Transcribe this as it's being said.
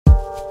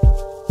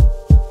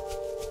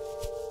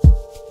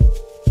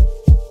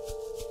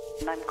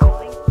I'm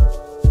calling,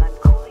 and I'm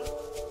calling,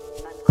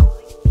 and I'm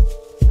calling,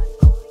 and I'm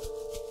calling.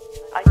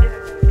 I don't know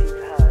if you've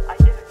heard, I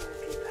don't know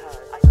if you've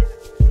heard, I don't know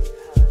if you've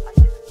heard, I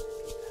don't know if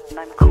you've heard. And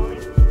I'm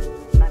calling.